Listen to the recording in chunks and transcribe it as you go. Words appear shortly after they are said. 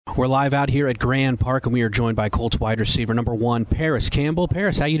We're live out here at Grand Park, and we are joined by Colts wide receiver number 1, Parris Campbell.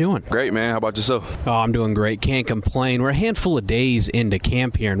 Parris, how you doing? Great, man. How about yourself? Oh, I'm doing great. Can't complain. We're a handful of days into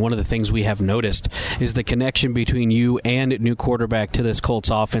camp here, and one of the things we have noticed is the connection between you and new quarterback to this Colts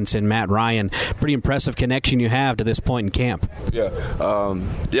offense and Matt Ryan. Pretty impressive connection you have to this point in camp. Yeah.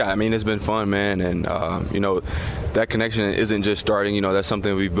 I mean, it's been fun, man, and, that connection isn't just starting. That's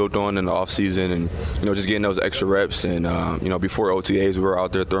something we built on in the offseason and, just getting those extra reps. And, before OTAs, we were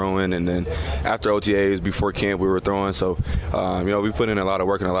out there throwing, and then after OTAs, before camp, we were throwing. So, we put in a lot of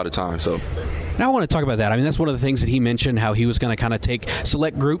work and a lot of time. So. Now I want to talk about that. I mean, that's one of the things that he mentioned, how he was going to kind of take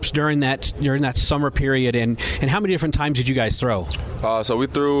select groups during that summer period. And how many different times did you guys throw? So we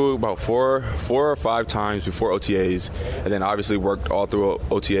threw about four or five times before OTAs, and then obviously worked all through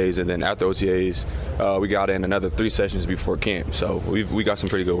OTAs. And then after OTAs, we got in another 3 sessions before camp. So we got some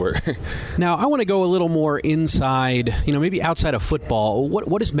pretty good work. Now I want to go a little more inside, maybe outside of football.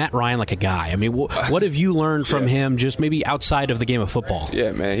 What is Matt Ryan like a guy? I mean, what have you learned from him just maybe outside of the game of football?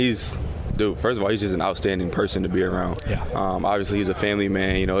 Yeah, man, Dude, first of all, he's just an outstanding person to be around. Yeah. Obviously, he's a family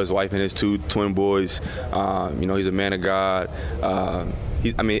man. His wife and his 2 twin boys. He's a man of God.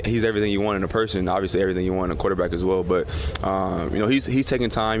 He's everything you want in a person. Obviously, everything you want in a quarterback as well. But he's taking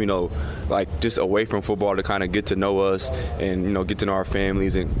time, just away from football to kind of get to know us and get to know our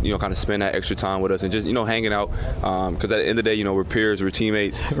families and kind of spend that extra time with us and just hanging out. Because at the end of the day, we're peers, we're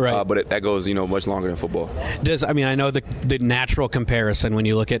teammates. Right. But that goes much longer than football. I know the natural comparison when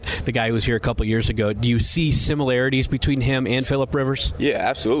you look at the guy who was here a couple years ago. Do you see similarities between him and Phillip Rivers? Yeah,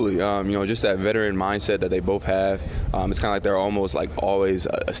 absolutely. Just that veteran mindset that they both have. It's kind of like they're almost like always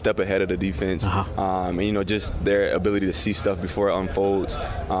a step ahead of the defense. And just their ability to see stuff before it unfolds.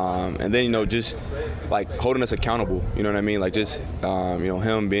 And then just like holding us accountable. You know what I mean? Like just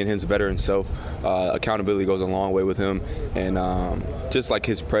him being his veteran self. Accountability goes a long way with him, and just like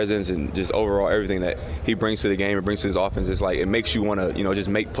his presence and just overall everything that he brings to the game and brings to his offense, it's like it makes you want to just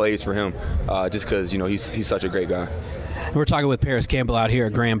make plays for him, just because he's such a great guy. We're talking with Parris Campbell out here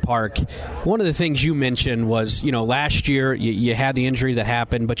at Grand Park. One of the things you mentioned was, last year you had the injury that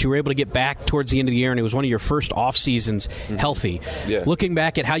happened, but you were able to get back towards the end of the year, and it was one of your first off seasons healthy. Yeah. Looking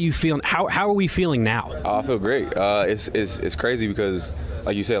back at how you feel, how are we feeling now? I feel great. It's crazy because,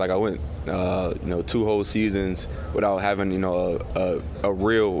 like you said, like I went 2 whole seasons without having a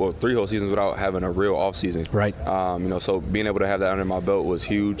real, or 3 whole seasons without having a real off season. Right. So being able to have that under my belt was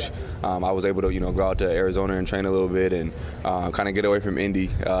huge. I was able to go out to Arizona and train a little bit and kind of get away from Indy,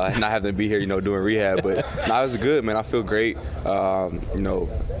 not having to be here doing rehab. But it was good, man. I feel great.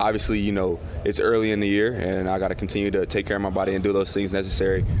 Obviously it's early in the year, and I got to continue to take care of my body and do those things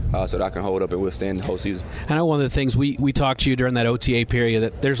necessary so that I can hold up and withstand the whole season. I know one of the things we talked to you during that OTA period,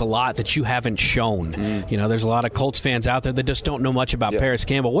 that there's a lot that you haven't shown. There's a lot of Colts fans out there that just don't know much about Parris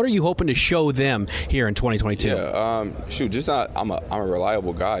Campbell. What are you hoping to show them here in 2022? Yeah, I'm a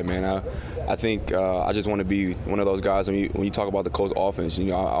reliable guy, man. I think I just want to be one of those guys. When you talk about the Colts offense, I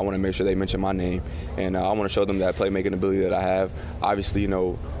want to make sure they mention my name, and I want to show them that playmaking ability that I have. Obviously, I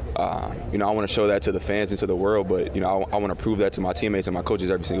want to show that to the fans and to the world, but I want to prove that to my teammates and my coaches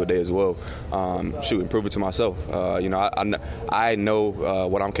every single day as well. And prove it to myself. I know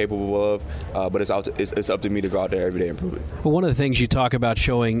what I'm capable of, but it's up to me to go out there every day and prove it. Well, one of the things you talk about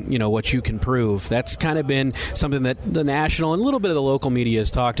showing, what you can prove, that's kind of been something that the national and a little bit of the local media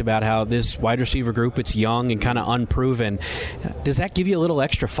has talked about, how this wide receiver group, it's young and kind of unproven. Does that give you a little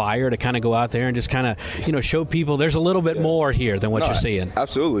extra fire to kind of go out there and just kind of, show people there's a little bit more here than what you're seeing?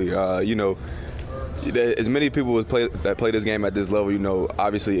 Absolutely. As many people that play this game at this level,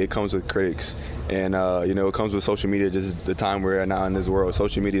 obviously it comes with critics. And, it comes with social media, just the time we're at now in this world.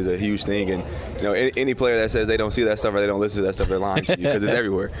 Social media is a huge thing. And, any player that says they don't see that stuff or they don't listen to that stuff, they're lying to you because it's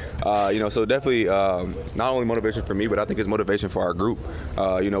everywhere. So definitely not only motivation for me, but I think it's motivation for our group.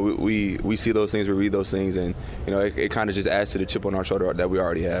 We see those things, we read those things, and, it kind of just adds to the chip on our shoulder that we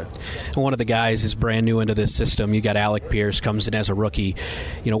already have. One of the guys is brand new into this system. You got Alec Pierce, comes in as a rookie.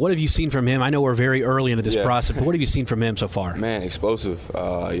 What have you seen from him? I know we're very early into this process, but what have you seen from him so far? Man, explosive.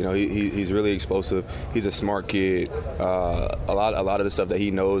 He's really explosive. He's a smart kid. A lot of the stuff that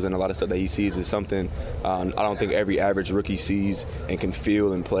he knows and a lot of stuff that he sees is something I don't think every average rookie sees and can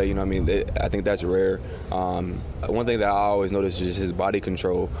feel and play. I think that's rare. One thing that I always notice is just his body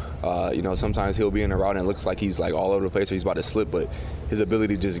control. Sometimes he'll be in a route and it looks like he's like all over the place or he's about to slip, but his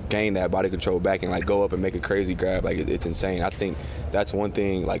ability to just gain that body control back and like go up and make a crazy grab, like it's insane. I think that's one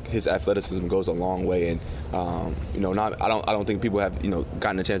thing. Like his athleticism goes a long way, and I don't think people have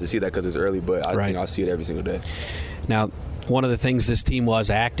gotten a chance to see that because it's early, but I see it every single day. Now, One of the things this team was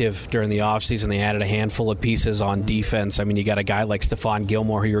active during the offseason, they added a handful of pieces on defense. I mean, you got a guy like Stephon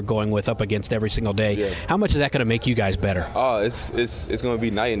Gilmore who you're going with up against every single day. Yeah. How much is that going to make you guys better? Oh, it's going to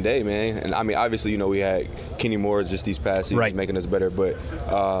be night and day, man. And I mean, obviously, we had Kenny Moore just these past seasons making us better. But,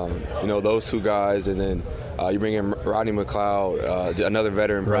 those two guys, and then you bring in Rodney McLeod, another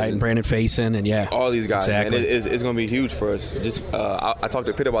veteran. Right, and Brandon Faison, and all these guys. Exactly. Man, it's going to be huge for us. Just I talk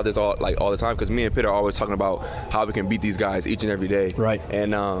to Pitt about this all the time, because me and Pitt are always talking about how we can beat these guys each and every day. Right.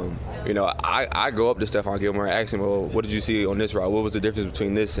 And I go up to Stephon Gilmore and ask him, well, what did you see on this route? What was the difference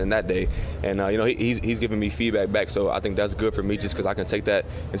between this and that day? And he's giving me feedback back, so I think that's good for me, just because I can take that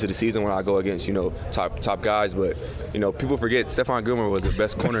into the season when I go against top guys. But people forget Stephon Gilmore was the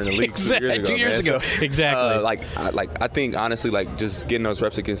best corner in the league 2 years ago. So, exactly. I think honestly, just getting those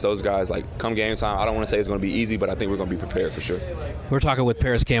reps against those guys, come game time, I don't want to say it's going to be easy, but I think we're going to be prepared for sure. We're talking with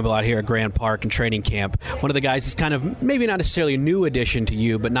Paris Campbell out here at Grand Park in training camp. One of the guys is kind of maybe not necessarily a new addition to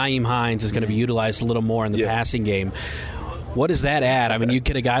you, but Nyheim Hines is going to be utilized a little more in the passing game. What does that add? I mean, you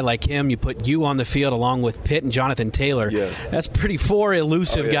get a guy like him, you put you on the field along with Pitt and Jonathan Taylor. Yeah. That's pretty four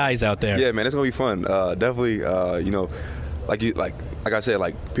elusive guys out there. Yeah, man, it's going to be fun. Definitely, like I said,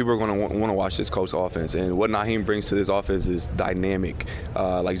 people are going to want to watch this coach offense, and what Nyheim brings to this offense is dynamic.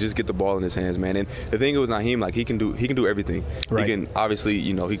 Just get the ball in his hands, man. And the thing with Nyheim, he can do everything. Right. He can obviously,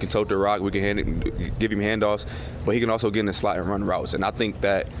 he can tote the rock. We can give him handoffs, but he can also get in the slot and run routes. And I think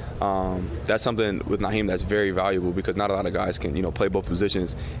that that's something with Nyheim that's very valuable, because not a lot of guys can play both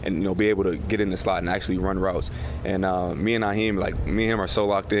positions and be able to get in the slot and actually run routes. And me and Nyheim, me and him are so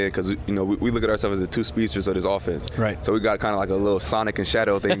locked in, because we look at ourselves as the two speedsters of this offense. Right. So we got kind of like a little Sonic and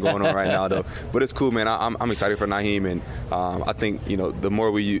Shadow thing going on right now, though. But it's cool, man. I'm excited for Nyheim, and I think the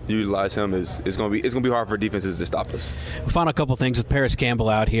more we utilize him, it's going to be hard for defenses to stop us. We found a couple things with Paris Campbell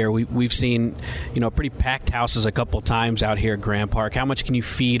out here. We've seen pretty packed houses a couple times out here at Grand Park. How much can you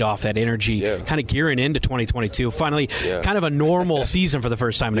feed off that energy, kind of gearing into 2022? Finally, kind of a normal season for the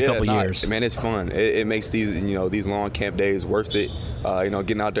first time in a couple years. Man, it's fun. It makes these these long camp days worth it.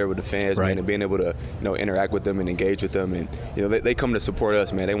 Getting out there with the fans, man, and being able to interact with them and engage with them, and they come to support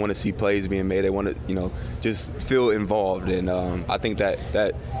us, man. They want to see plays being made. They want to just feel involved, and I think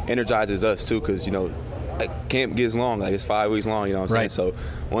that energizes us too, because camp gets long, it's 5 weeks long, you know what I'm saying? So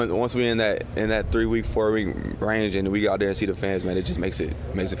once we're in that 3 week, 4 week range, and we go out there and see the fans, man, it just makes it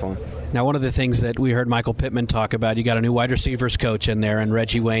fun. Now, one of the things that we heard Michael Pittman talk about, you got a new wide receivers coach in there, and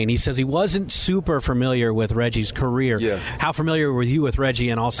Reggie Wayne. He says he wasn't super familiar with Reggie's career. Yeah. How familiar were you with Reggie,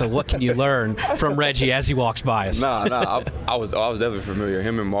 and also what can you learn from Reggie as he walks by us? I was definitely familiar.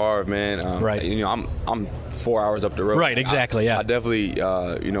 Him and Marv, man. I'm 4 hours up the road. Right, exactly. I definitely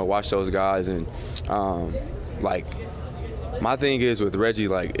watch those guys, and my thing is with Reggie,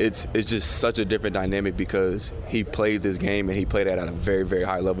 it's just such a different dynamic, because he played this game and he played it at a very, very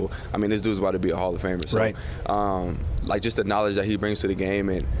high level. I mean, this dude's about to be a Hall of Famer. So, just the knowledge that he brings to the game,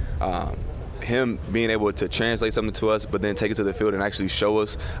 and him being able to translate something to us, but then take it to the field and actually show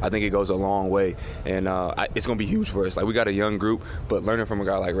us, I think it goes a long way. And it's going to be huge for us. We got a young group, but learning from a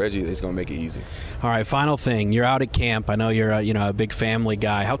guy like Reggie, it's going to make it easy. All right, final thing. You're out at camp. I know you're a big family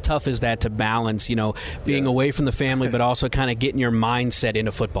guy. How tough is that to balance, being away from the family, but also kind of getting your mindset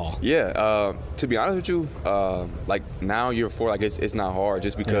into football? Yeah. To be honest with you, now year 4, it's not hard,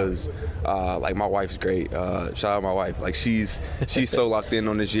 just because my wife's great. Shout out my wife. She's so locked in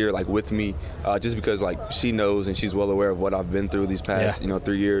on this year, with me. Just because she knows and she's well aware of what I've been through these past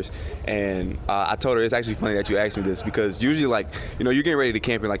 3 years, and I told her, it's actually funny that you asked me this, because usually you're getting ready to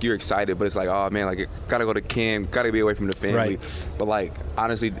camp and you're excited, but it's oh man, gotta go to camp, gotta be away from the family. But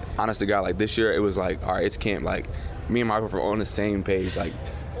honest to God, this year it was all right, it's camp. Me and my wife were on the same page. I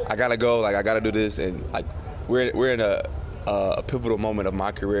gotta go, I gotta do this, and we're in a pivotal moment of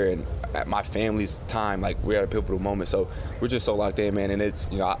my career and at my family's time. We're at a pivotal moment, so we're just so locked in, man. And it's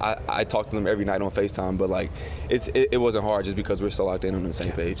I talk to them every night on FaceTime, but it wasn't hard, just because we're so locked in on the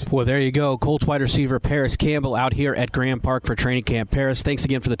same page. Well, there you go. Colts wide receiver Paris Campbell out here at Grand Park for training camp. Paris, thanks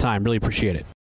again for the time. Really appreciate it.